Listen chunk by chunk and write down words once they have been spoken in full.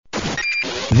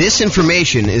This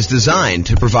information is designed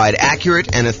to provide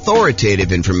accurate and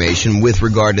authoritative information with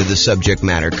regard to the subject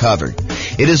matter covered.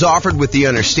 It is offered with the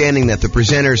understanding that the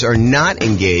presenters are not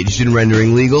engaged in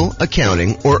rendering legal,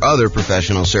 accounting, or other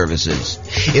professional services.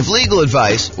 If legal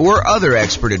advice or other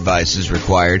expert advice is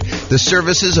required, the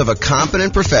services of a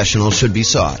competent professional should be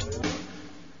sought.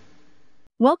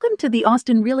 Welcome to the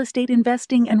Austin Real Estate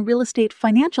Investing and Real Estate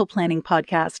Financial Planning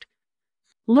Podcast.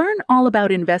 Learn all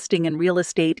about investing in real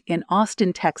estate in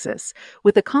Austin, Texas,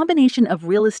 with a combination of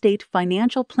real estate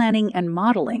financial planning and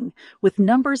modeling with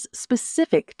numbers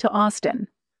specific to Austin.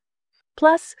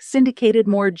 Plus, syndicated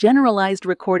more generalized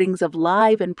recordings of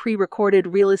live and pre-recorded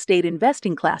real estate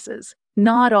investing classes,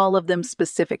 not all of them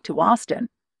specific to Austin.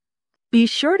 Be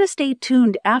sure to stay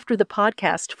tuned after the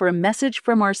podcast for a message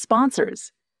from our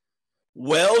sponsors.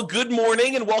 Well, good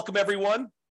morning and welcome, everyone.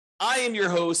 I am your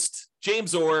host,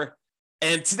 James Orr.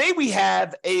 And today we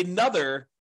have another,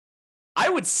 I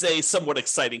would say, somewhat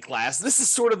exciting class. This is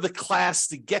sort of the class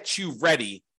to get you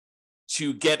ready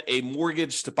to get a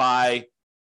mortgage to buy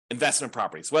investment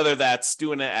properties, whether that's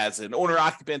doing it as an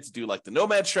owner-occupant to do like the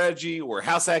nomad strategy or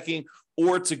house hacking,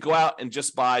 or to go out and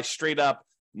just buy straight up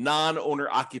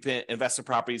non-owner-occupant investment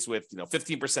properties with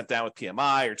 15% down with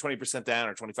PMI, or 20% down,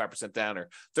 or 25% down, or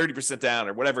 30% down,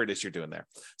 or whatever it is you're doing there.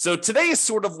 So today is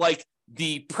sort of like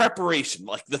the preparation,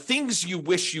 like the things you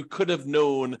wish you could have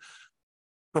known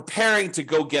preparing to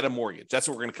go get a mortgage. That's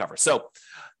what we're going to cover. So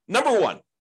number one,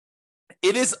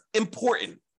 it is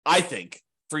important, I think,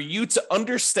 for you to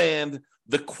understand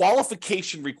the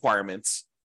qualification requirements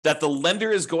that the lender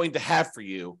is going to have for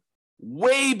you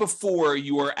way before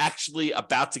you are actually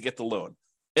about to get the loan.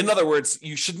 In other words,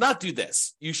 you should not do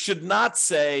this. You should not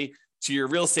say to your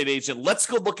real estate agent, let's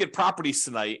go look at properties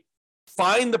tonight,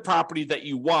 find the property that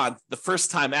you want the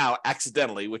first time out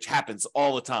accidentally, which happens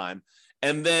all the time,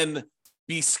 and then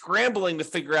be scrambling to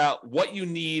figure out what you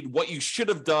need, what you should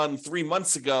have done 3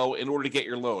 months ago in order to get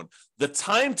your loan. The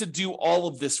time to do all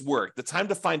of this work, the time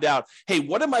to find out, hey,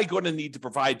 what am I going to need to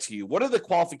provide to you? What are the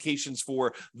qualifications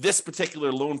for this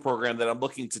particular loan program that I'm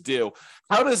looking to do?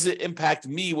 How does it impact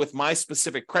me with my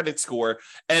specific credit score?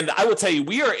 And I will tell you,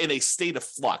 we are in a state of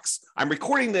flux. I'm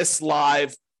recording this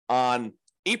live on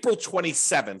April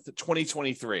 27th,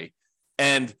 2023.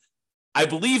 And I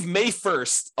believe May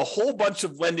 1st, a whole bunch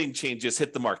of lending changes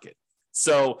hit the market.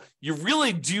 So you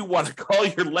really do want to call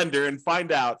your lender and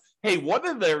find out, hey, what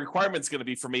are the requirements going to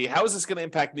be for me? How is this going to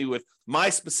impact me with my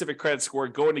specific credit score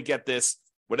going to get this,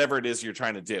 whatever it is you're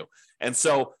trying to do? And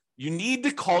so you need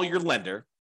to call your lender.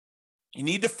 You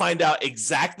need to find out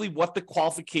exactly what the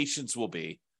qualifications will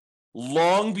be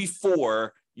long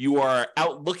before you are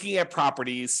out looking at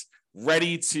properties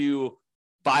ready to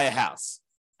buy a house.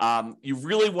 You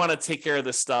really want to take care of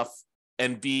this stuff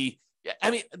and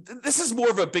this is more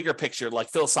of a bigger picture, like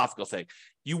philosophical thing.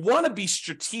 You want to be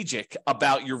strategic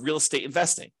about your real estate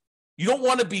investing. You don't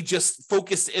want to be just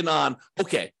focused in on,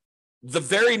 okay, the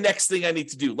very next thing I need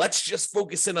to do, let's just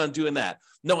focus in on doing that.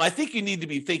 No, I think you need to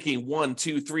be thinking 1,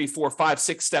 2, 3, 4, 5,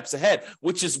 6 steps ahead,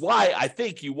 which is why I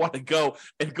think you want to go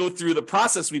through the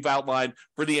process we've outlined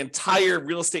for the entire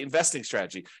real estate investing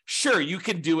strategy. Sure, you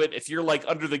can do it if you're like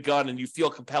under the gun and you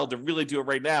feel compelled to really do it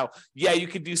right now. Yeah, you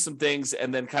can do some things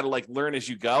and then kind of like learn as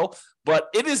you go. But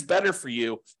it is better for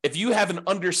you if you have an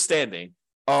understanding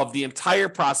of the entire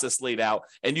process laid out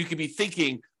and you can be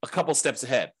thinking a couple steps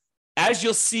ahead. As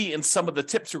you'll see in some of the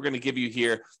tips we're going to give you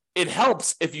here, it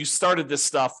helps if you started this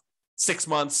stuff 6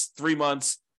 months, 3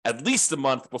 months, at least a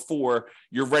month before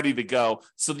you're ready to go,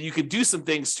 so that you can do some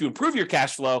things to improve your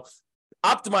cash flow,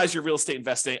 optimize your real estate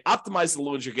investing, optimize the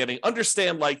loans you're getting,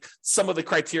 understand like some of the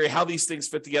criteria, how these things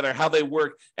fit together, how they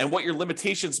work, and what your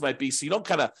limitations might be, so you don't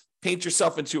kind of paint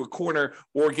yourself into a corner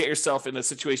or get yourself in a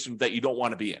situation that you don't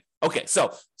want to be in. Okay,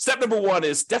 so step number one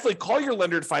is definitely call your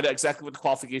lender to find out exactly what the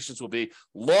qualifications will be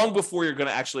long before you're going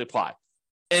to actually apply.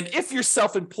 And if you're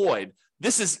self-employed,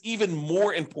 this is even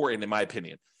more important, in my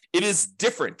opinion. It is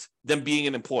different than being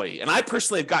an employee. And I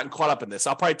personally have gotten caught up in this.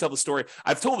 I'll probably tell the story.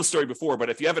 I've told the story before, but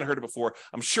if you haven't heard it before,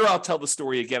 I'm sure I'll tell the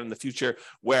story again in the future,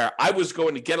 where I was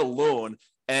going to get a loan.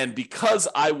 And because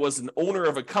I was an owner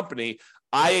of a company,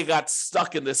 I got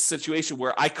stuck in this situation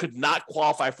where I could not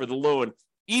qualify for the loan,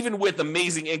 even with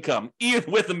amazing income,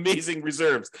 even with amazing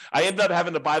reserves. I ended up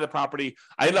having to buy the property.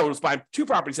 I ended up buying 2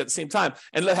 properties at the same time.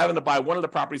 I ended up having to buy one of the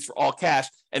properties for all cash.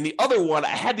 And the other one, I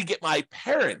had to get my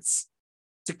parents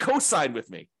to co-sign with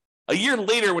me. A year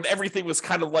later, when everything was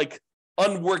kind of like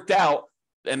unworked out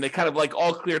and they kind of like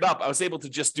all cleared up, I was able to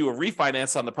just do a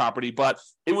refinance on the property. But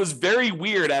it was very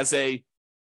weird as a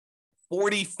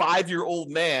 45-year-old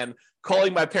man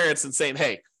calling my parents and saying,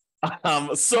 hey,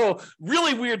 So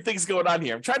really weird things going on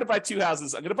here. I'm trying to buy 2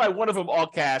 houses. I'm going to buy one of them all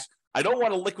cash. I don't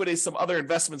want to liquidate some other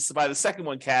investments to buy the second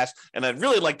one cash, and I'd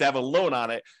really like to have a loan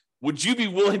on it. Would you be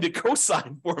willing to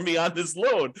co-sign for me on this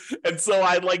loan? And so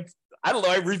I don't know,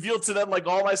 I revealed to them like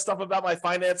all my stuff about my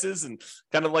finances and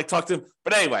kind of like talk to them.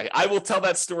 But anyway, I will tell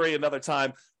that story another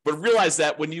time. But realize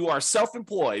that when you are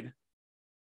self-employed,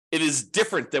 it is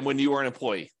different than when you are an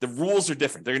employee. The rules are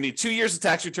different. They're going to need 2 years of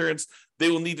tax returns. They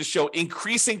will need to show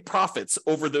increasing profits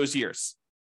over those years.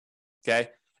 Okay.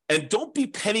 And don't be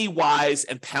penny wise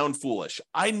and pound foolish.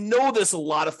 I know there's a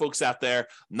lot of folks out there,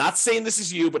 I'm not saying this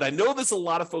is you, but I know there's a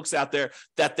lot of folks out there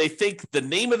that they think the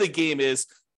name of the game is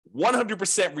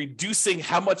 100% reducing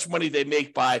how much money they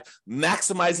make by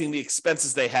maximizing the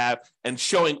expenses they have and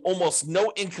showing almost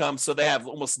no income, so they have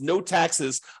almost no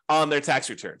taxes on their tax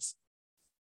returns.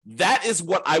 That is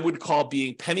what I would call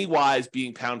being penny wise,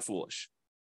 being pound foolish.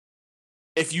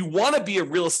 If you want to be a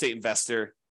real estate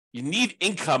investor, you need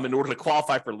income in order to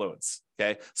qualify for loans,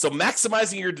 okay? So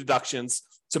maximizing your deductions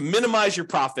to minimize your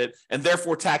profit and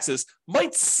therefore taxes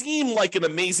might seem like an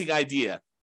amazing idea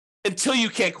until you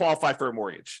can't qualify for a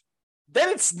mortgage. Then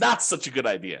it's not such a good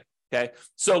idea, okay?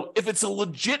 So if it's a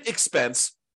legit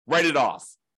expense, write it off.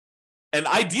 And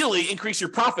ideally, increase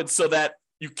your profits so that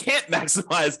you can't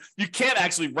maximize, you can't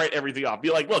actually write everything off.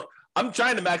 Be like, look, I'm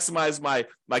trying to maximize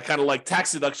my kind of like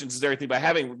tax deductions and everything by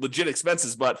having legit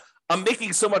expenses, but I'm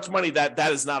making so much money that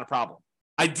that is not a problem.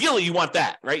 Ideally, you want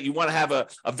that, right? You want to have a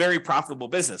very profitable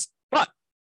business, but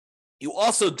you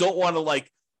also don't want to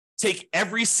like take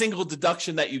every single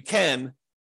deduction that you can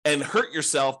and hurt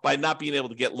yourself by not being able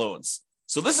to get loans.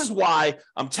 So this is why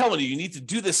I'm telling you, you need to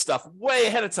do this stuff way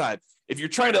ahead of time. If you're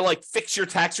trying to like fix your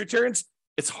tax returns,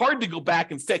 it's hard to go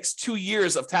back and fix 2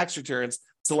 years of tax returns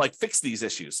to like fix these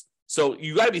issues. So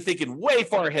you got to be thinking way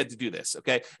far ahead to do this,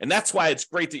 okay? And that's why it's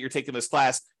great that you're taking this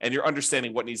class and you're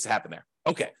understanding what needs to happen there.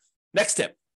 Okay, next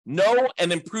tip, know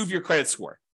and improve your credit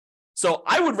score. So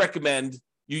I would recommend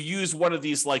you use one of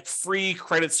these like free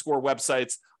credit score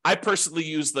websites. I personally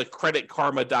use the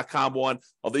creditkarma.com one,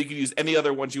 although you can use any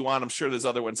other ones you want. I'm sure there's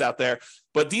other ones out there.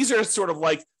 But these are sort of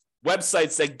like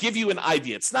websites that give you an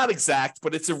idea. It's not exact,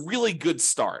 but it's a really good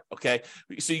start, okay?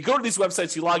 So you go to these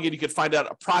websites, you log in, you can find out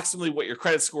approximately what your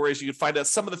credit score is. You can find out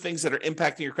some of the things that are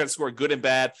impacting your credit score, good and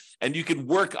bad, and you can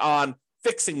work on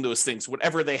fixing those things,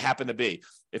 whatever they happen to be.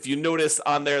 If you notice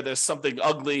on there's something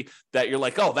ugly that you're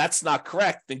like, oh, that's not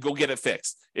correct, then go get it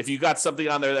fixed. If you got something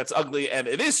on there that's ugly and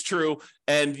it is true,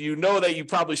 and you know that you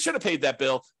probably should have paid that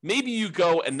bill, maybe you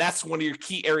go and that's one of your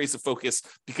key areas of focus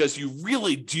because you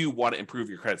really do want to improve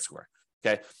your credit score.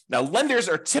 Okay. Now, lenders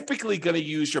are typically going to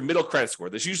use your middle credit score.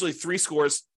 There's usually 3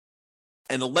 scores.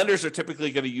 And the lenders are typically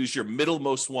going to use your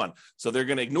middlemost one. So they're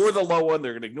going to ignore the low one,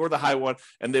 they're going to ignore the high one,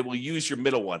 and they will use your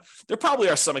middle one. There probably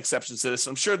are some exceptions to this.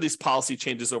 I'm sure these policy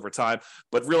changes over time,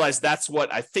 but realize that's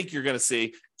what I think you're going to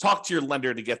see. Talk to your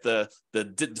lender to get the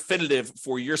definitive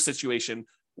for your situation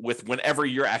with whenever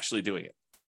you're actually doing it.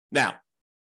 Now,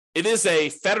 it is a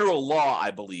federal law,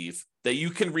 I believe, that you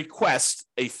can request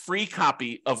a free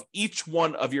copy of each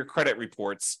one of your credit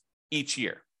reports each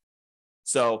year.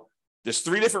 So there's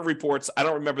 3 different reports. I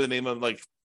don't remember the name of them, like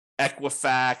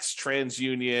Equifax,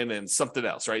 TransUnion, and something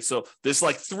else, right? So there's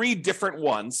like 3 different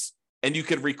ones, and you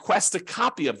can request a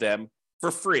copy of them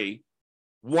for free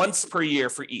once per year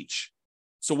for each.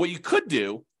 So what you could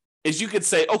do is you could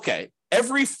say, okay,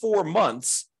 every 4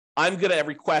 months, I'm going to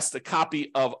request a copy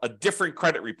of a different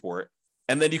credit report,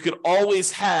 and then you could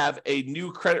always have a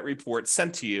new credit report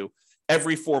sent to you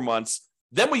every 4 months.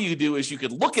 Then what you do is you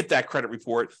could look at that credit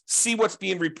report, see what's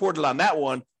being reported on that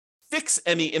one, fix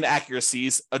any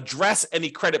inaccuracies, address any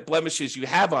credit blemishes you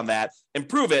have on that,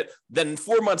 improve it. Then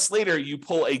 4 months later, you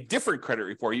pull a different credit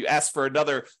report. You ask for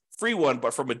another free one,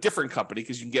 but from a different company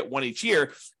because you can get one each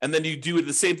year. And then you do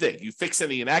the same thing. You fix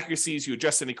any inaccuracies, you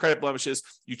address any credit blemishes,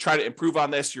 you try to improve on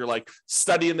this. You're like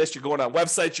studying this, you're going on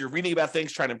websites, you're reading about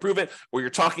things, trying to improve it, or you're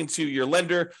talking to your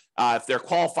lender if they're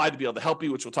qualified to be able to help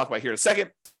you, which we'll talk about here in a second.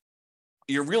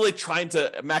 You're really trying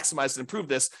to maximize and improve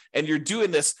this, and you're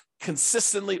doing this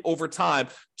consistently over time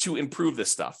to improve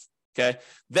this stuff, okay?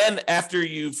 Then after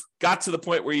you've got to the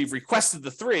point where you've requested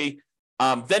the 3,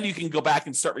 then you can go back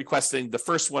and start requesting the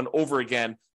first one over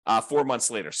again 4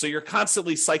 months later. So you're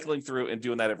constantly cycling through and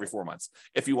doing that every 4 months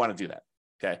if you want to do that,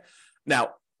 okay?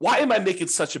 Now, why am I making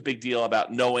such a big deal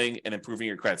about knowing and improving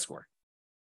your credit score?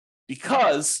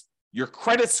 Because your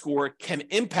credit score can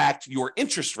impact your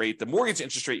interest rate, the mortgage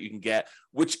interest rate you can get,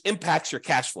 which impacts your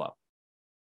cash flow.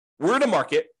 We're in a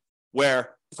market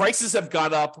where prices have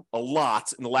gone up a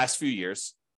lot in the last few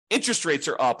years. Interest rates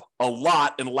are up a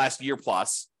lot in the last year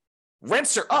plus.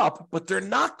 Rents are up, but they're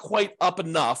not quite up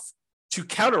enough to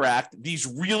counteract these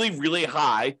really, really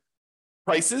high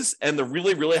prices and the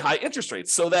really, really high interest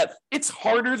rates, so that it's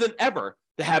harder than ever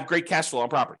to have great cash flow on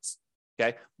properties.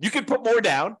 Okay. You can put more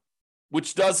down,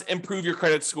 which does improve your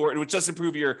credit score, and which does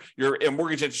improve your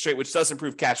mortgage interest rate, which does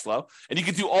improve cash flow. And you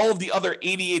can do all of the other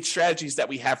 88 strategies that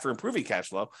we have for improving cash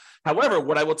flow. However,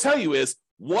 what I will tell you is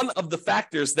one of the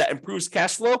factors that improves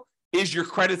cash flow is your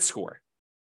credit score.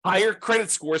 Higher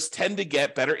credit scores tend to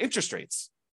get better interest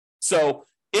rates. So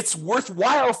it's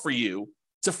worthwhile for you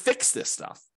to fix this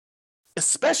stuff,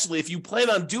 especially if you plan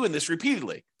on doing this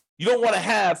repeatedly. You don't want to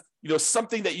have,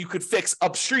 something that you could fix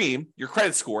upstream, your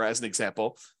credit score as an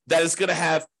example, that is going to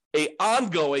have an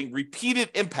ongoing repeated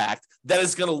impact that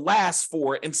is going to last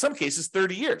for, in some cases,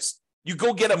 30 years. You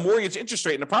go get a mortgage interest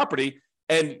rate in a property,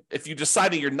 and if you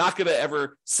decide that you're not going to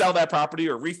ever sell that property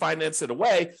or refinance it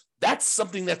away, that's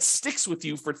something that sticks with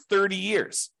you for 30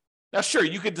 years. Now, sure,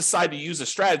 you could decide to use a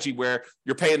strategy where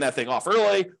you're paying that thing off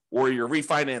early, or you're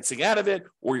refinancing out of it,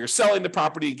 or you're selling the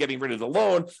property and getting rid of the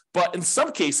loan. But in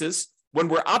some cases, when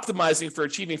we're optimizing for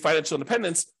achieving financial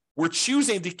independence, we're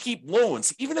choosing to keep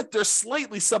loans, even if they're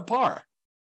slightly subpar.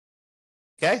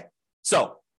 Okay?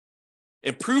 So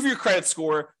improve your credit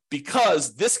score,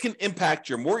 because this can impact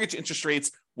your mortgage interest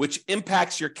rates, which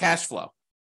impacts your cash flow.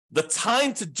 The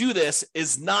time to do this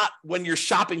is not when you're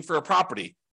shopping for a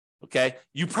property. Okay,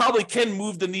 you probably can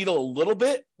move the needle a little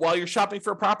bit while you're shopping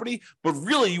for a property, but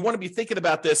really you want to be thinking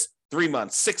about this 3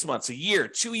 months, 6 months, a year,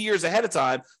 2 years ahead of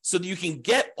time, so that you can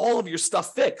get all of your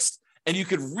stuff fixed and you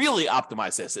can really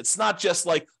optimize this. It's not just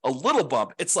like a little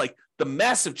bump, it's like the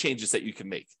massive changes that you can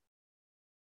make.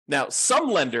 Now, some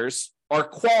lenders are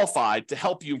qualified to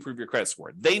help you improve your credit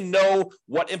score. They know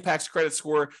what impacts credit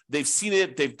score. They've seen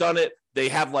it, they've done it. They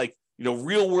have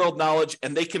real world knowledge,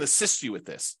 and they can assist you with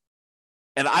this.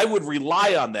 And I would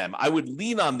rely on them. I would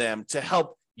lean on them to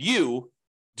help you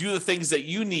do the things that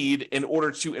you need in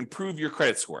order to improve your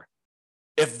credit score.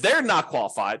 If they're not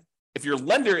qualified, if your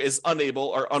lender is unable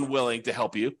or unwilling to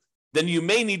help you, then you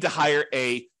may need to hire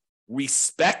a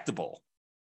respectable,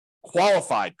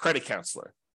 qualified credit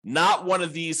counselor, not one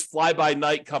of these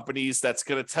fly-by-night companies that's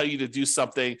going to tell you to do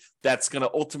something that's going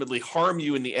to ultimately harm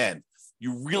you in the end.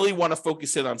 You really want to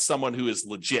focus in on someone who is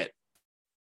legit.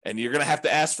 And you're going to have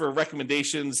to ask for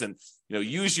recommendations and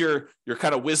use your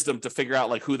kind of wisdom to figure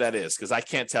out who that is, because I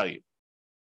can't tell you.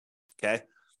 Okay.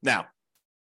 Now,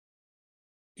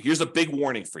 here's a big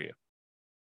warning for you.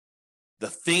 The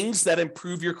things that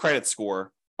improve your credit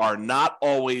score are not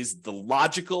always the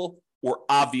logical or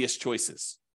obvious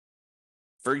choices.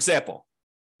 For example,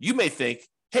 you may think,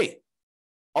 hey,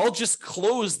 I'll just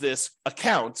close this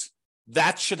account.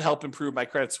 That should help improve my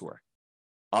credit score.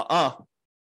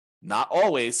 Not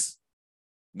always.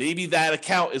 Maybe that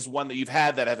account is one that you've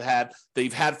had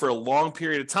for a long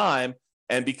period of time,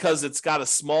 and because it's got a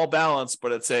small balance,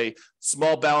 but it's a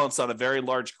small balance on a very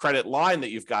large credit line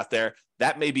that you've got there,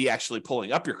 that may be actually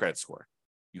pulling up your credit score.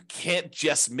 You can't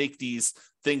just make these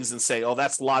things and say, oh,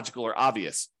 that's logical or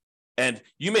obvious. And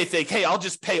you may think, hey, I'll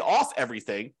just pay off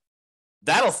everything.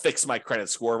 That'll fix my credit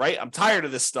score, right? I'm tired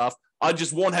of this stuff. I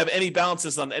just won't have any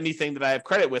balances on anything that I have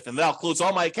credit with, and then I'll close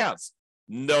all my accounts.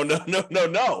 No.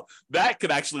 That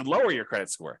could actually lower your credit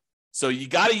score. So you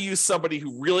got to use somebody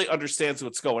who really understands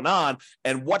what's going on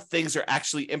and what things are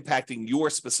actually impacting your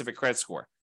specific credit score.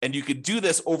 And you can do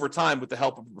this over time with the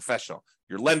help of a professional,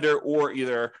 your lender, or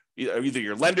either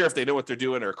your lender if they know what they're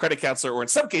doing, or a credit counselor, or in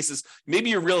some cases, maybe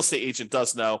your real estate agent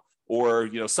does know, or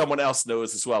someone else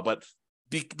knows as well. But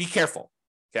be careful.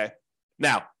 Okay.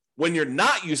 Now, when you're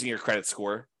not using your credit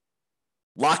score,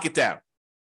 lock it down.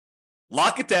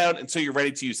 Lock it down until you're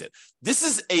ready to use it. This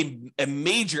is a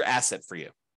major asset for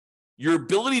you. Your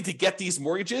ability to get these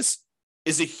mortgages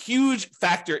is a huge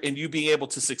factor in you being able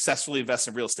to successfully invest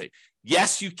in real estate.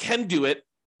 Yes, you can do it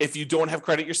if you don't have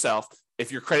credit yourself,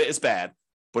 if your credit is bad,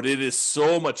 but it is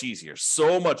so much easier,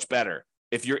 so much better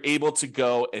if you're able to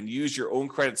go and use your own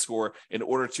credit score in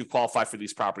order to qualify for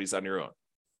these properties on your own.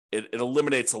 It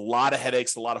eliminates a lot of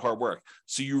headaches, a lot of hard work.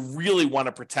 So you really want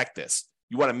to protect this.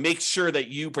 You want to make sure that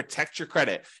you protect your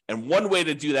credit. And one way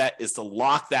to do that is to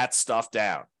lock that stuff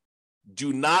down.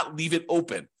 Do not leave it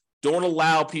open. Don't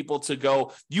allow people to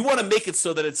go. You want to make it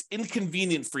so that it's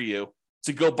inconvenient for you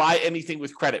to go buy anything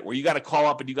with credit, where you got to call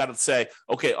up and you got to say,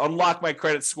 okay, unlock my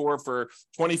credit score for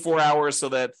 24 hours so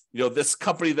that, this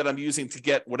company that I'm using to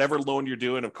get whatever loan you're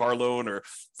doing, a car loan or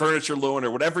furniture loan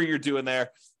or whatever you're doing there,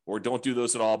 or don't do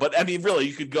those at all. But I mean, really,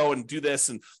 you could go and do this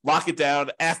and lock it down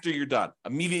after you're done.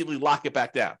 Immediately lock it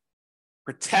back down.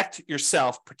 Protect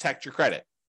yourself, protect your credit,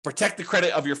 protect the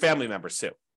credit of your family members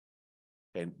too.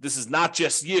 And this is not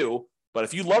just you, but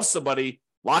if you love somebody,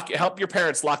 help your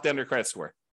parents lock down their credit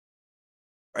score,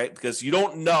 right? Because you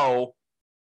don't know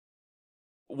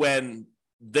when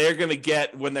they're going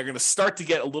to start to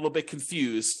get a little bit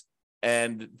confused,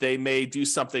 and they may do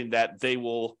something that they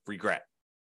will regret.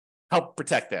 Help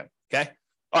protect them, okay?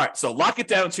 All right, so lock it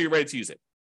down until you're ready to use it.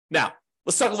 Now,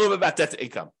 let's talk a little bit about debt to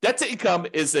income. Debt to income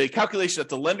is a calculation that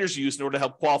the lenders use in order to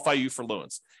help qualify you for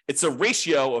loans. It's a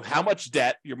ratio of how much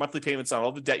debt, your monthly payments on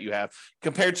all the debt you have,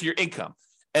 compared to your income.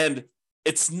 And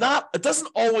it doesn't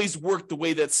always work the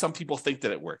way that some people think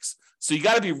that it works. So you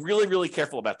got to be really, really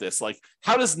careful about this. Like,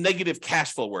 how does negative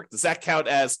cash flow work? Does that count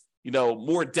as,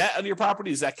 more debt on your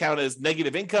property? Does that count as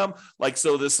negative income?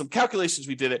 So there's some calculations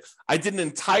we did it. I did an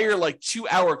entire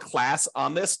 2-hour class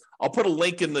on this. I'll put a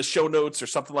link in the show notes or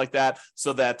something like that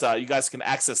so that you guys can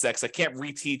access that, because I can't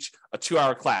reteach a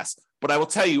 2-hour class. But I will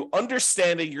tell you,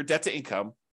 understanding your debt to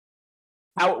income,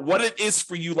 what it is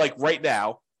for you right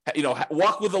now,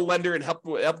 walk with a lender and help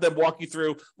them walk you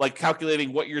through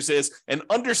calculating what yours is, and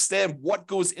understand what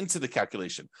goes into the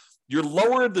calculation. Your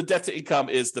lower the debt to income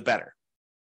is, the better.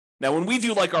 Now, when we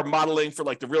do our modeling for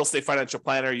the real estate financial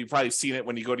planner, you've probably seen it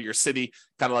when you go to your city,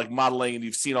 kind of modeling, and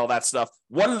you've seen all that stuff.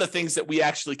 One of the things that we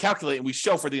actually calculate and we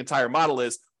show for the entire model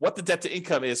is what the debt to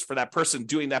income is for that person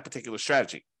doing that particular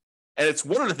strategy. And it's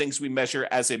one of the things we measure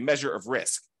as a measure of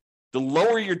risk. The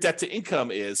lower your debt to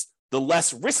income is, the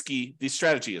less risky the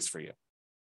strategy is for you.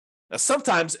 Now,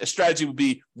 sometimes a strategy would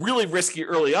be really risky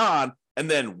early on and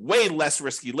then way less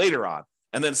risky later on.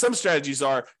 And then some strategies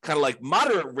are kind of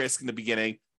moderate risk in the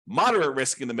beginning, moderate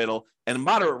risk in the middle, and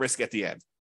moderate risk at the end.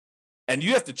 And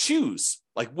you have to choose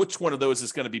which one of those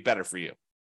is going to be better for you.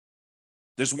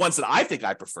 There's ones that I think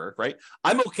I prefer, right?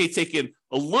 I'm okay taking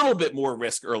a little bit more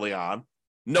risk early on,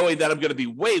 knowing that I'm going to be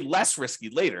way less risky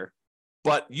later.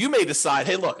 But you may decide,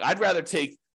 hey, look, I'd rather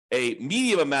take a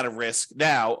medium amount of risk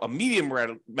now, a medium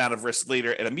amount of risk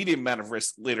later, and a medium amount of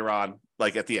risk later on,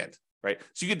 at the end, right?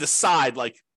 So you can decide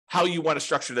how you want to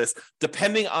structure this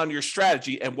depending on your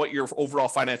strategy and what your overall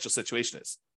financial situation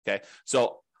is, okay?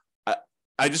 So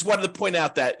I just wanted to point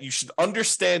out that you should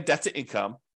understand debt to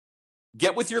income,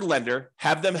 get with your lender,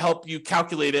 have them help you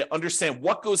calculate it, understand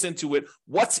what goes into it,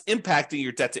 what's impacting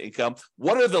your debt to income,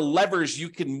 what are the levers you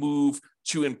can move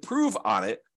to improve on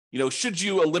it. Should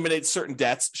you eliminate certain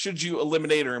debts? Should you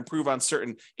eliminate or improve on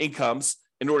certain incomes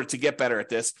in order to get better at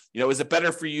this? Is it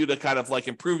better for you to kind of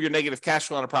improve your negative cash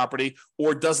flow on a property,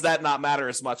 or does that not matter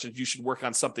as much and you should work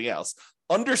on something else?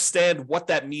 Understand what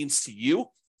that means to you,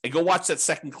 and go watch that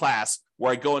second class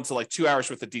where I go into 2 hours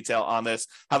worth of detail on this,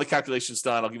 how the calculation is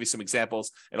done. I'll give you some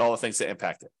examples and all the things that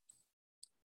impact it.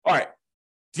 All right.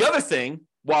 The other thing,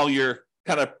 while you're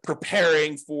kind of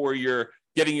preparing for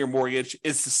getting your mortgage,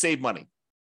 is to save money.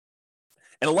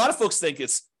 And a lot of folks think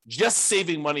it's just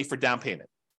saving money for down payment.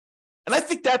 And I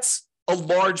think that's a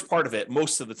large part of it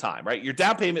most of the time, right? Your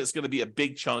down payment is going to be a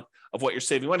big chunk of what you're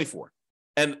saving money for.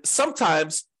 And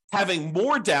sometimes having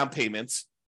more down payments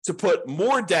to put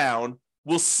more down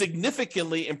will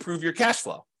significantly improve your cash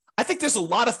flow. I think there's a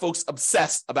lot of folks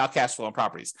obsessed about cash flow on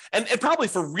properties, and probably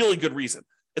for really good reason.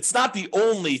 It's not the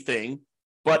only thing,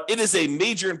 but it is a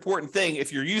major important thing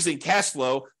if you're using cash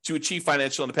flow to achieve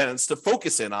financial independence, to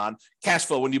focus in on cash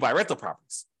flow when you buy rental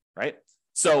properties, right?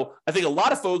 So I think a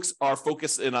lot of folks are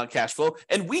focused in on cash flow,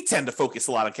 and we tend to focus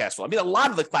a lot on cash flow. I mean, a lot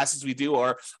of the classes we do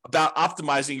are about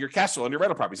optimizing your cash flow on your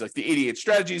rental properties, like the 88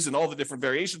 strategies and all the different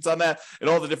variations on that and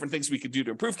all the different things we could do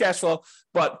to improve cash flow.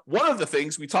 But one of the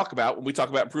things we talk about when we talk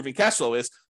about improving cash flow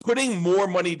is putting more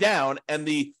money down and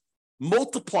the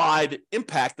multiplied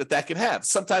impact that can have.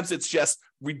 Sometimes it's just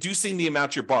reducing the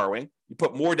amount you're borrowing. You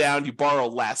put more down, you borrow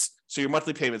less, so your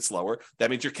monthly payment's lower.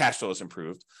 That means your cash flow is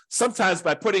improved. Sometimes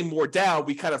by putting more down,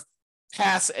 we kind of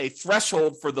pass a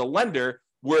threshold for the lender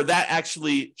where that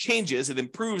actually changes. It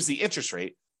improves the interest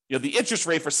rate. The interest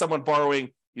rate for someone borrowing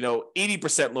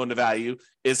 80% loan to value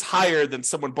is higher than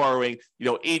someone borrowing, a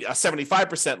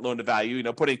 75% loan to value,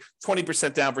 putting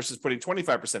 20% down versus putting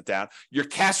 25% down. Your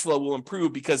cash flow will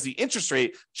improve because the interest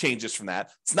rate changes from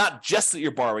that. It's not just that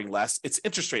you're borrowing less, it's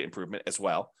interest rate improvement as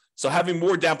well. So having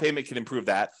more down payment can improve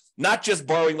that. Not just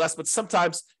borrowing less, but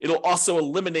sometimes it'll also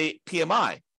eliminate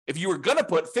PMI. If you were going to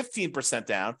put 15%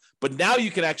 down, but now you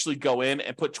can actually go in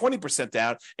and put 20%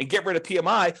 down and get rid of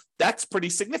PMI, that's pretty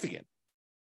significant.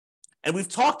 And we've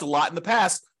talked a lot in the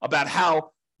past about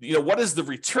how, what is the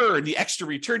return, the extra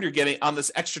return you're getting on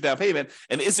this extra down payment,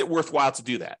 and is it worthwhile to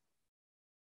do that?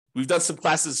 We've done some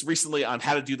classes recently on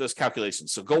how to do those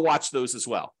calculations, so go watch those as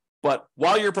well. But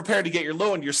while you're preparing to get your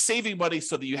loan, you're saving money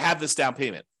so that you have this down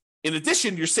payment. In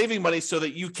addition, you're saving money so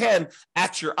that you can,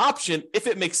 at your option, if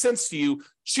it makes sense to you,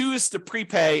 choose to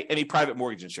prepay any private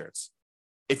mortgage insurance.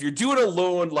 If you're doing a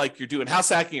loan like you're doing house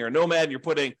hacking or a nomad, and you're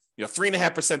putting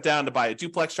 3.5% down to buy a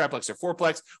duplex, triplex, or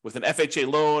fourplex with an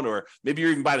FHA loan, or maybe you're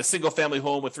even buying a single family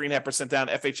home with 3.5% down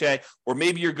FHA, or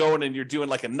maybe you're going and you're doing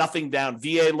like a nothing down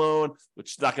VA loan,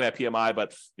 which is not going to have PMI,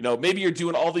 but maybe you're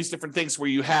doing all these different things where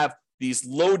you have these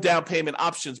low down payment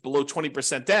options below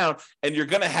 20% down, and you're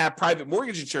going to have private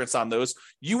mortgage insurance on those.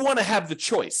 You want to have the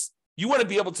choice. You want to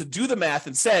be able to do the math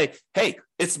and say, hey,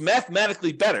 it's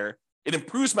mathematically better. It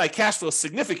improves my cash flow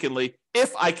significantly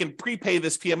if I can prepay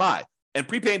this PMI. And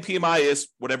prepaying PMI is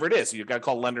whatever it is. You've got to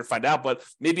call a lender to find out, but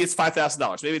maybe it's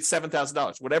 $5,000, maybe it's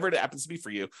 $7,000, whatever it happens to be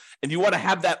for you. And you want to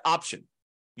have that option.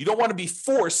 You don't want to be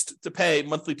forced to pay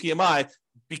monthly PMI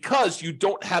because you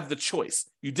don't have the choice.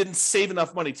 You didn't save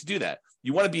enough money to do that.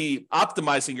 You want to be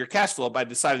optimizing your cash flow by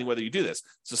deciding whether you do this.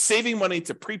 So saving money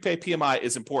to prepay PMI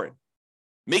is important.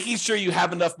 Making sure you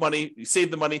have enough money, you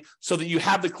save the money so that you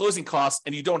have the closing costs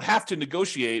and you don't have to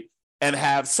negotiate and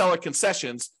have seller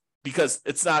concessions, because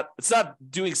it's not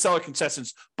doing seller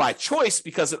concessions by choice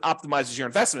because it optimizes your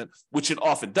investment, which it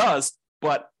often does,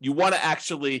 but you want to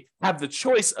actually have the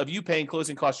choice of you paying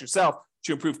closing costs yourself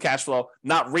to improve cash flow,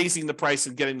 not raising the price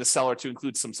and getting the seller to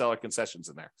include some seller concessions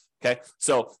in there. Okay,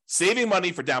 so saving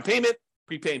money for down payment,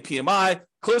 prepaying PMI,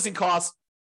 closing costs,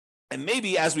 and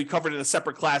maybe, as we covered in a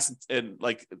separate class and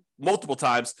like multiple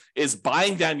times, is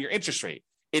buying down your interest rate.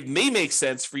 It may make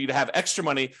sense for you to have extra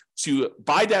money to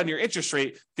buy down your interest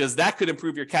rate because that could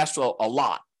improve your cash flow a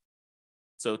lot.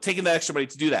 So taking that extra money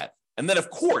to do that. And then, of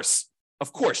course,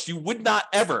 you would not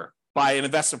ever buy an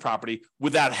investment property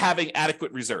without having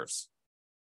adequate reserves.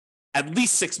 At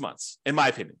least 6 months, in my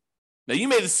opinion. Now, you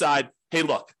may decide, hey,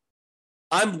 look,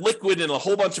 I'm liquid in a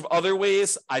whole bunch of other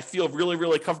ways. I feel really,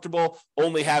 really comfortable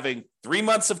only having 3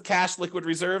 months of cash liquid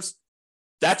reserves.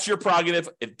 That's your prerogative.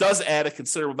 It does add a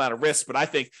considerable amount of risk, but I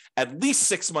think at least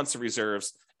 6 months of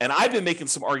reserves. And I've been making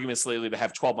some arguments lately to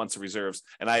have 12 months of reserves.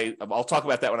 And I'll talk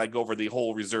about that when I go over the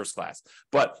whole reserves class.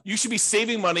 But you should be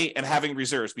saving money and having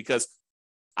reserves because,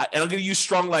 and I'm going to use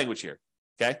strong language here,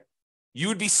 okay? You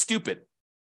would be stupid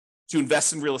to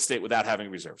invest in real estate without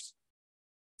having reserves,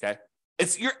 okay?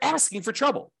 You're asking for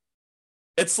trouble.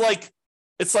 It's like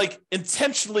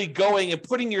intentionally going and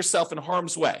putting yourself in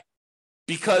harm's way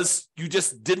because you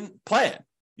just didn't plan.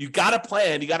 You got to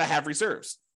plan. You got to have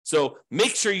reserves. So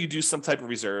make sure you do some type of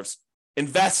reserves,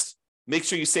 invest, make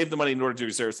sure you save the money in order to do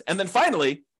reserves. And then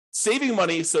finally, saving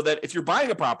money so that if you're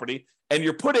buying a property and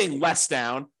you're putting less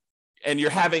down and you're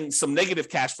having some negative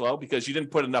cash flow because you didn't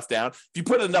put enough down. If you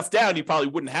put enough down, you probably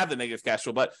wouldn't have the negative cash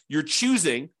flow, but you're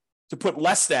choosing to put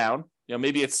less down.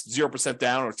 Maybe it's 0%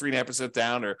 down or 3.5%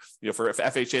 down, or for an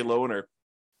FHA loan, or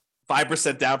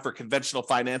 5% down for conventional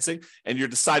financing, and you're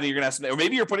deciding you're going to have some, or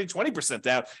maybe you're putting 20%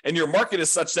 down, and your market is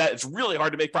such that it's really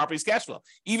hard to make properties cash flow,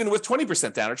 even with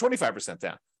 20% down or 25%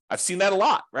 down. I've seen that a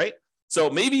lot, right? So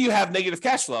maybe you have negative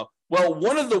cash flow. Well,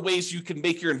 one of the ways you can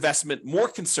make your investment more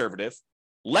conservative,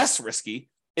 less risky,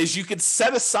 is you can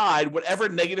set aside whatever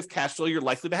negative cash flow you're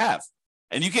likely to have,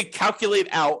 and you can calculate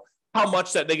out how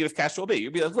much that negative cash flow will be.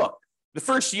 You'll be like, look, the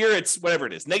first year, it's whatever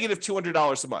it is, negative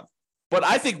 $200 a month. But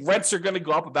I think rents are going to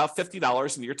go up about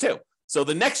 $50 in year two. So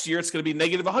the next year, it's going to be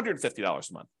negative $150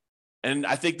 a month. And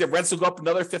I think that rents will go up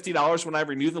another $50 when I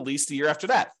renew the lease the year after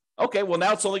that. Okay, well,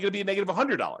 now it's only going to be negative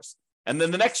 $100. And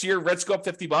then the next year, rents go up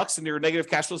 $50 and your negative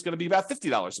cash flow is going to be about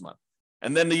 $50 a month.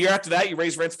 And then the year after that, you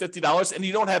raise rents $50 and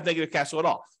you don't have negative cash flow at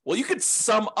all. Well, you could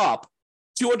sum up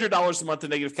 $200 a month in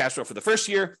negative cash flow for the first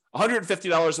year,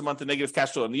 $150 a month in negative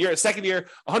cash flow in the second year,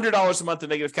 $100 a month in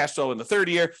negative cash flow in the third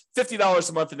year, $50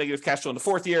 a month in negative cash flow in the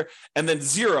fourth year, and then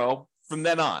zero from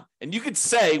then on. And you could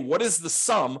say, what is the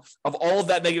sum of all of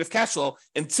that negative cash flow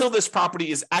until this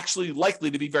property is actually likely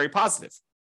to be very positive?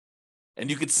 And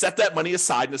you could set that money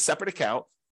aside in a separate account,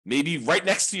 maybe right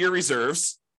next to your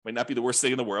reserves, might not be the worst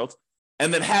thing in the world,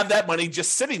 and then have that money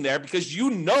just sitting there because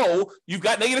you've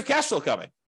got negative cash flow coming.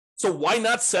 So why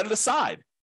not set it aside?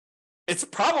 It's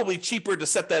probably cheaper to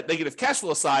set that negative cash flow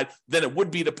aside than it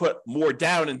would be to put more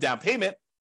down in down payment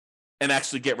and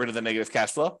actually get rid of the negative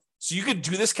cash flow. So you could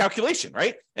do this calculation,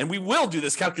 right? And we will do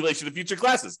this calculation in future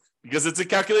classes because it's a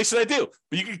calculation I do.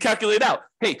 But you can calculate out,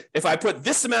 hey, if I put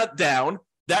this amount down,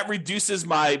 that reduces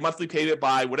my monthly payment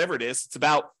by whatever it is. It's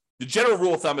about, the general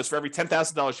rule of thumb is for every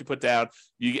 $10,000 you put down,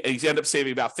 you end up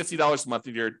saving about $50 a month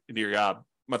in your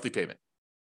monthly payment.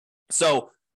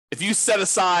 So if you set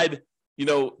aside,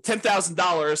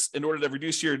 $10,000 in order to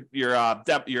reduce your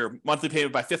monthly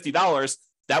payment by $50,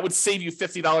 that would save you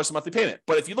 $50 a monthly payment.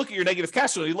 But if you look at your negative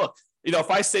cash flow,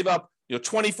 if I save up,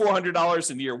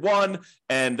 $2,400 in year one,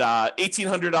 and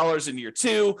 $1,800 in year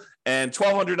two, and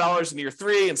 $1,200 in year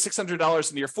three, and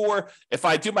 $600 in year four. If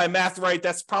I do my math right,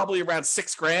 that's probably around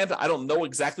 $6,000. I don't know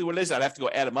exactly what it is. I'd have to go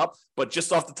add them up, but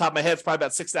just off the top of my head, it's probably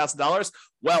about $6,000.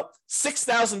 Well,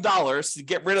 $6,000 to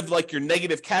get rid of like your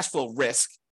negative cash flow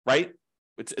risk, right?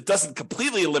 It doesn't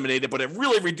completely eliminate it, but it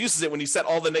really reduces it when you set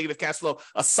all the negative cash flow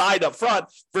aside up front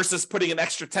versus putting an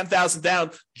extra $10,000 down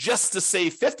just to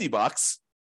save $50.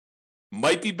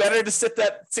 Might be better to set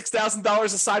that $6,000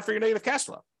 aside for your negative cash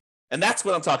flow. And that's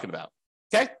what I'm talking about.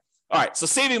 Okay. All right. So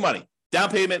saving money, down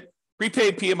payment,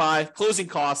 prepaid PMI, closing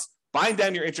costs, buying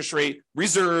down your interest rate,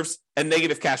 reserves, and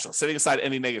negative cash flow, setting aside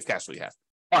any negative cash flow you have.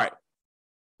 All right.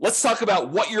 Let's talk about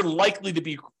what you're likely to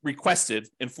be requested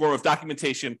in form of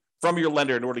documentation from your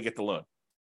lender in order to get the loan.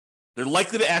 They're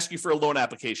likely to ask you for a loan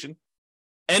application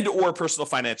and or a personal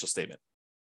financial statement.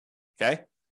 Okay.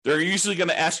 They're usually going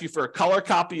to ask you for a color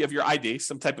copy of your ID,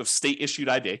 some type of state-issued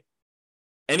ID,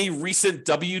 any recent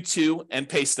W-2 and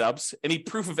pay stubs, any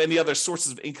proof of any other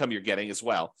sources of income you're getting as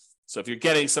well. So if you're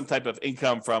getting some type of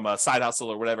income from a side hustle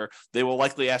or whatever, they will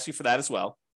likely ask you for that as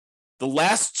well. The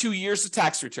last 2 years of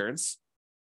tax returns.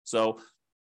 So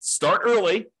start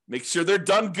early, make sure they're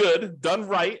done good, done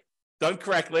right, done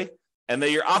correctly, and that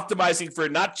you're optimizing for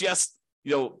not just,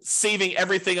 saving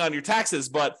everything on your taxes,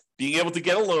 but being able to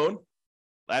get a loan.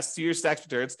 Last 2 years tax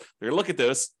returns, they're going to look at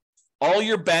those. All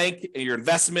your bank, your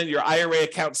investment, your IRA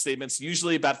account statements,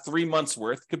 usually about 3 months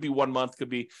worth. Could be 1 month, could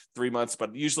be 3 months,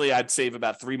 but usually I'd save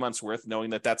about 3 months worth knowing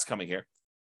that that's coming here.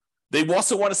 They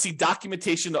also want to see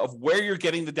documentation of where you're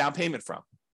getting the down payment from.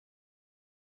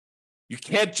 You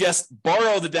can't just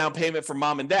borrow the down payment from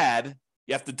mom and dad.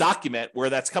 You have to document where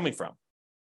that's coming from.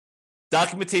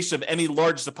 Documentation of any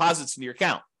large deposits in your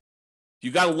account. If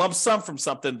you got a lump sum from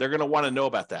something, they're going to want to know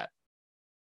about that.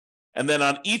 And then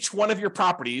on each one of your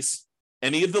properties,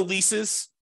 any of the leases,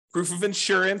 proof of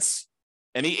insurance,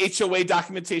 any HOA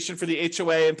documentation for the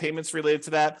HOA and payments related to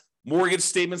that, mortgage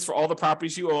statements for all the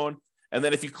properties you own. And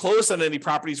then if you closed on any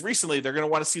properties recently, they're going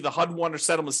to want to see the HUD-1 or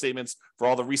settlement statements for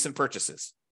all the recent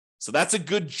purchases. So that's a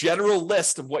good general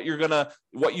list of what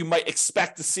you might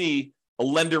expect to see a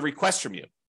lender request from you.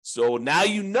 So now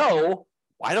you know,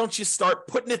 why don't you start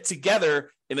putting it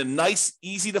together in a nice,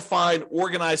 easy to find,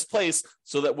 organized place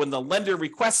so that when the lender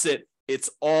requests it, it's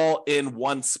all in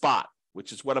one spot,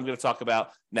 which is what I'm going to talk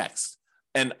about next.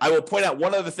 And I will point out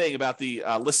one other thing about the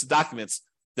list of documents,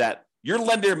 that your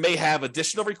lender may have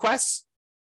additional requests.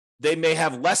 They may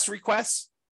have less requests.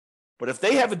 But if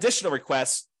they have additional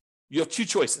requests, you have two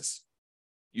choices.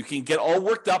 You can get all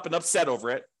worked up and upset over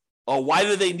it. Oh, why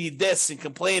do they need this, and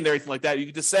complain and everything like that? You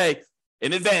can just say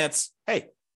in advance, hey,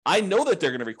 I know that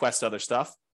they're going to request other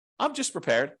stuff. I'm just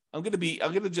prepared. I'm going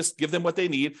to just give them what they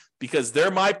need because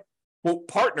they're my quote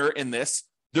partner in this.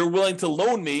 They're willing to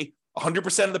loan me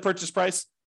 100% of the purchase price,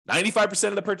 95%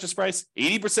 of the purchase price,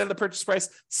 80% of the purchase price,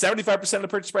 75% of the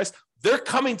purchase price. They're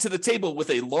coming to the table with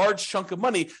a large chunk of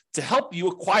money to help you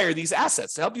acquire these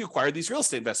assets, to help you acquire these real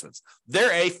estate investments.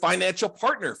 They're a financial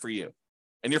partner for you.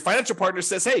 And your financial partner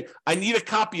says, hey, I need a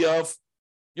copy of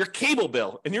your cable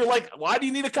bill. And you're like, why do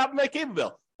you need a copy of my cable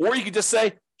bill? Or you could just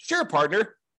say, sure,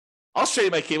 partner, I'll show you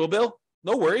my cable bill.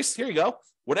 No worries. Here you go.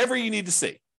 Whatever you need to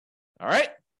see. All right.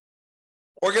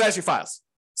 Organize your files.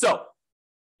 So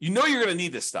you know you're going to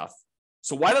need this stuff.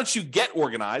 So why don't you get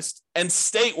organized and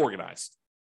stay organized?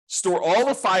 Store all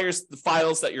the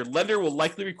files that your lender will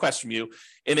likely request from you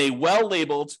in a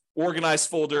well-labeled, organized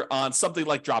folder on something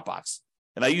like Dropbox.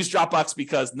 And I use Dropbox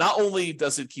because not only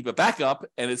does it keep a backup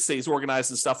and it stays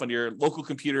organized and stuff on your local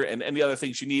computer and any other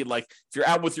things you need, like if you're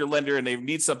out with your lender and they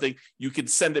need something, you can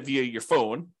send it via your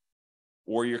phone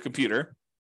or your computer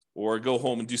or go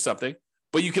home and do something.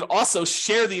 But you can also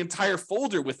share the entire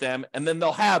folder with them, and then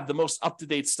they'll have the most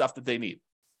up-to-date stuff that they need.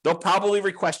 They'll probably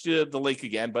request you the link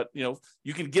again, but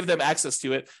you can give them access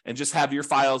to it and just have your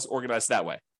files organized that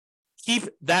way. Keep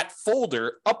that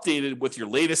folder updated with your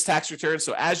latest tax return.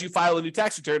 So as you file a new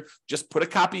tax return, just put a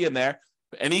copy in there.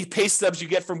 Any pay stubs you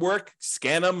get from work,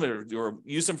 scan them or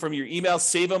use them from your email,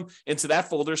 save them into that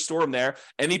folder, store them there.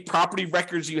 Any property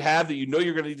records you have that you know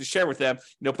you're going to need to share with them,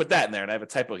 put that in there. And I have a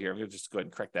typo here. I'm going to just go ahead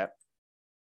and correct that.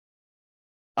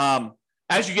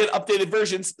 As you get updated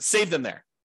versions, save them there.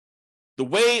 That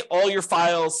way all your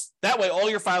files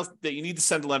that you need to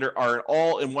send to lender are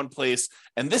all in one place.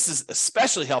 And this is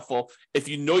especially helpful if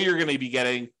you know you're going to be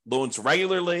getting loans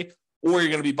regularly, or you're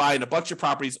going to be buying a bunch of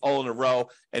properties all in a row,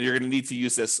 and you're going to need to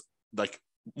use this like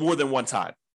more than one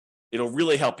time. It'll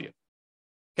really help you.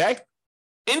 Okay?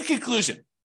 In conclusion,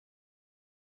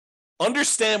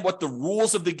 understand what the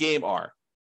rules of the game are.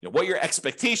 what your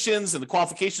expectations and the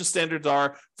qualification standards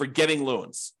are for getting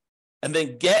loans. And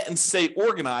then get and stay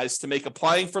organized to make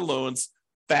applying for loans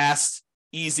fast,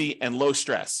 easy, and low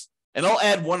stress. And I'll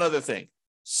add one other thing.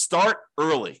 Start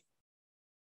early.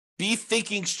 Be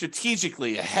thinking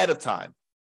strategically ahead of time.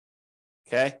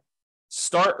 Okay?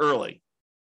 Start early.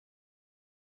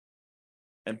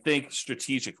 And think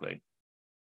strategically.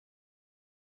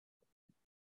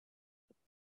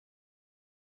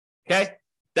 Okay?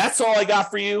 That's all I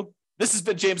got for you. This has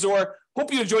been James Orr.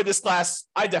 Hope you enjoyed this class.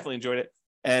 I definitely enjoyed it.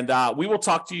 And we will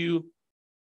talk to you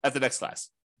at the next class.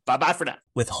 Bye-bye for now.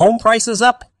 With home prices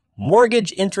up,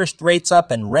 mortgage interest rates up,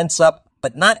 and rents up,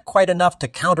 but not quite enough to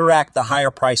counteract the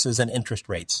higher prices and interest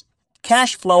rates,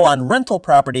 cash flow on rental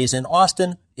properties in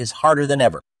Austin is harder than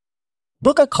ever.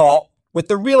 Book a call with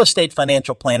the Real Estate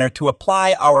Financial Planner to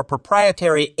apply our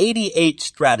proprietary 88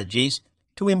 strategies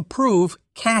to improve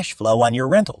cash flow on your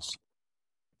rentals.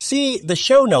 See the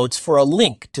show notes for a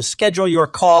link to schedule your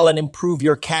call and improve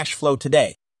your cash flow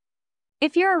today.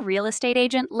 If you're a real estate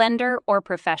agent, lender, or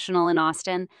professional in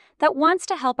Austin that wants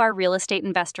to help our real estate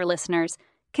investor listeners,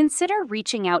 consider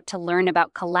reaching out to learn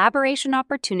about collaboration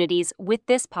opportunities with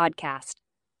this podcast.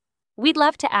 We'd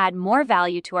love to add more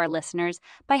value to our listeners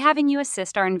by having you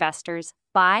assist our investors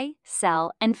buy,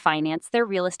 sell, and finance their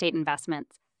real estate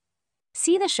investments.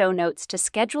 See the show notes to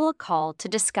schedule a call to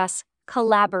discuss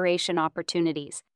collaboration opportunities.